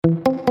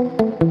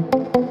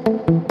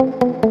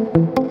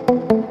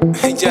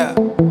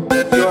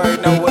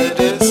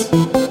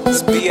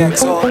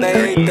PX all day,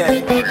 every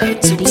day.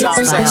 2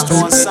 times extra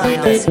on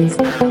Sunday.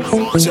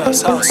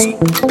 Just hustle,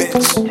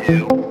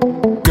 bitch.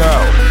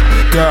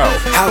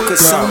 How could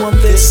someone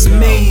this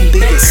mean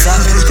be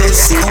something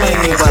this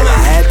clean? But I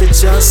had to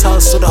just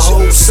hustle the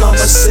whole summer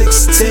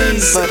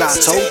 16. But I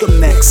told them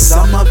next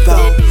summer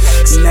though.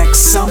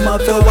 Next summer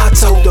though, I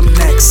told them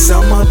next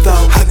summer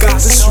though. I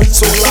got the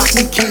streets on lock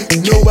and key.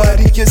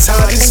 Nobody gets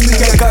hot as me.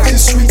 I got the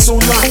streets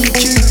on lock and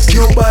key.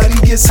 Nobody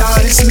gets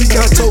hot as me.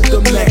 I told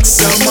them next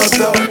summer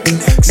though.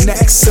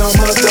 Next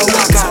summer though,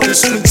 I got the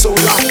streets on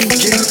lock and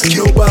key.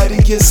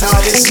 Nobody gets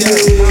hot as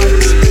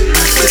me.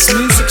 This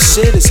music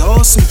shit is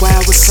awesome, wow,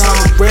 it's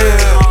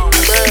unreal.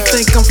 You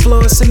think I'm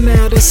flossing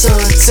now, that's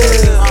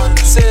until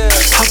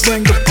I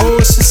bring the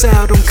Porsches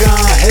out, I'm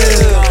gone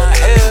hell.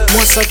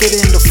 Once I get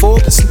into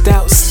Forbes and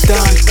doubts,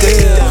 done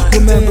deal.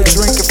 Remember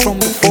drinking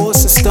from the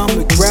force and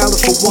stomach growling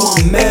for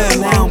 1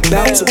 mil. Now I'm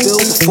about to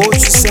build a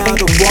fortress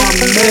out of 1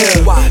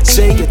 mil.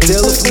 Jay a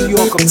dealer from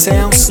York,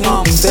 uptown,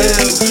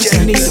 Slumville.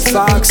 You need a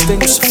fire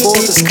extinguisher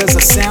for this, cause I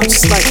sound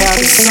just like how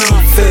the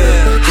sun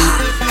feel.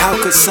 How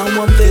could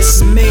someone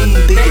this mean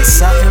be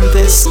something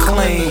this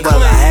clean? Well,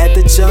 I had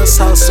to just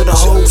hustle the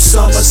whole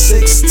summer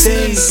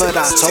 16. But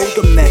I told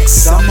them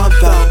next summer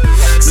though.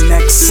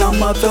 Next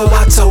summer though,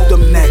 I told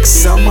them next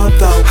summer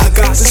though. I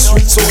got the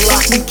streets on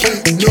lock and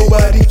key.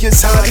 Nobody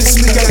gets hot as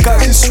me. I got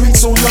the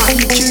streets on lock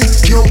and key.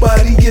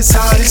 Nobody gets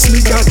hot as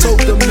me. I told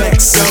them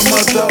next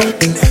summer though.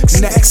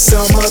 Next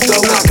summer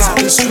though, I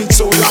got the streets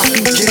on lock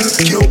and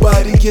key.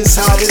 Nobody gets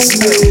hot as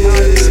me.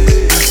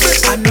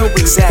 I know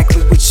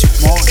exactly what you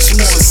want. You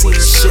wanna see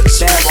shit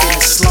back in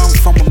the slum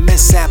from a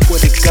mishap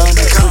with a gun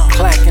and click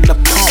clack in the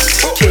pump,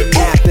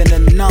 kidnapping a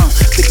nun,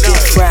 the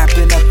gift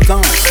wrapping a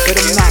thumb.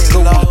 But I'm not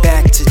going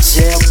back to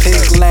jail.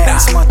 Pig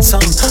lags my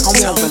tongue. I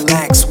won't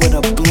relax with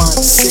a blunt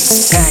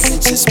 6-pack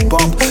and just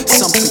bump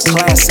something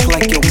classic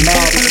like your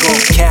Matic or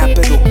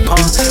Capital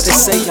Pun. They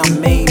say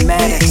I'm mean,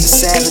 mad, the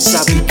savage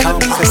I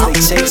become, cause they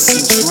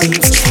chasing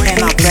dreams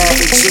and I'd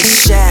rather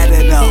just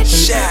shatter them.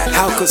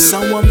 How could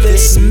someone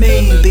this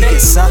mean be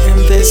something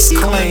this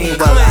clean?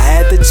 Well, I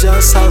had to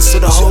just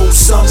hustle the whole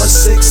summer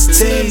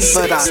 16.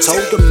 But I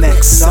told them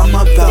next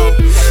summer though.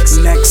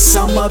 Next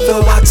summer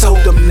though, I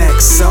told them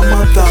next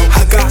summer though.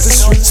 I got the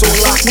streets on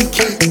lock and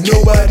key.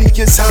 Nobody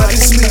gets hot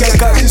as me. I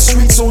got the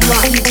streets on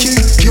lock and key.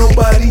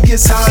 Nobody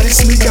gets hot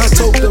as me. I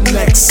told them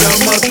next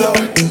summer though.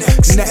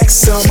 Next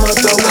summer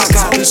though, I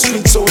got the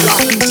streets on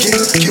lock and key.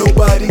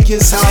 Nobody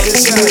gets hot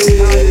as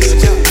me.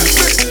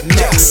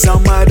 Next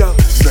summer though.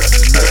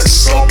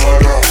 Next summer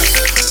though.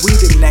 We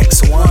the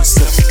next ones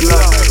to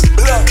blow.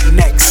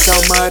 Next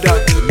summer though.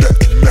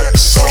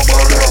 Next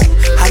summer though.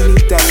 I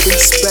need that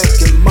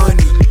respect and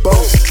money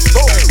both.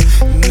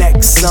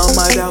 Next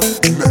summer though.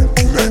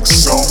 Next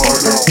summer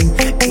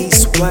though.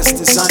 East West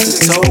is under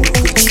total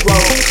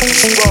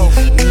control.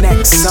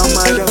 Next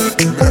summer though.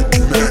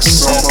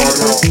 Next summer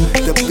though.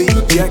 The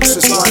BX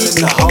is running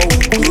the whole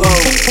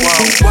globe.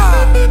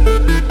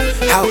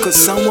 How could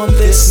someone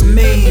this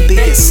mean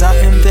be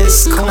something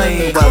this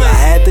clean? Well, I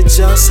had to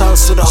just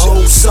hustle the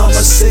whole summer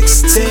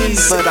 16.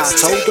 But I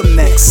told them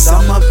next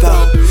summer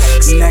though.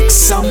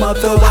 Next summer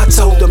though, I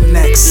told them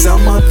next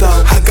summer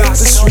though. I got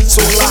the streets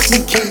on lock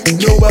and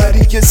key.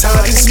 Nobody gets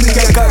hot as me.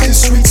 I got the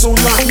streets on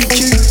lock and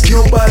key.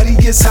 Nobody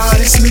gets hot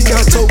as me.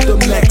 I told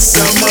them next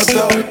summer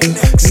though.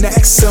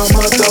 Next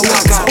summer though, I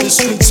got the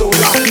streets on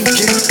lock and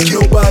key.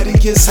 Nobody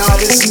gets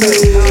hot as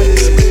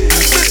me.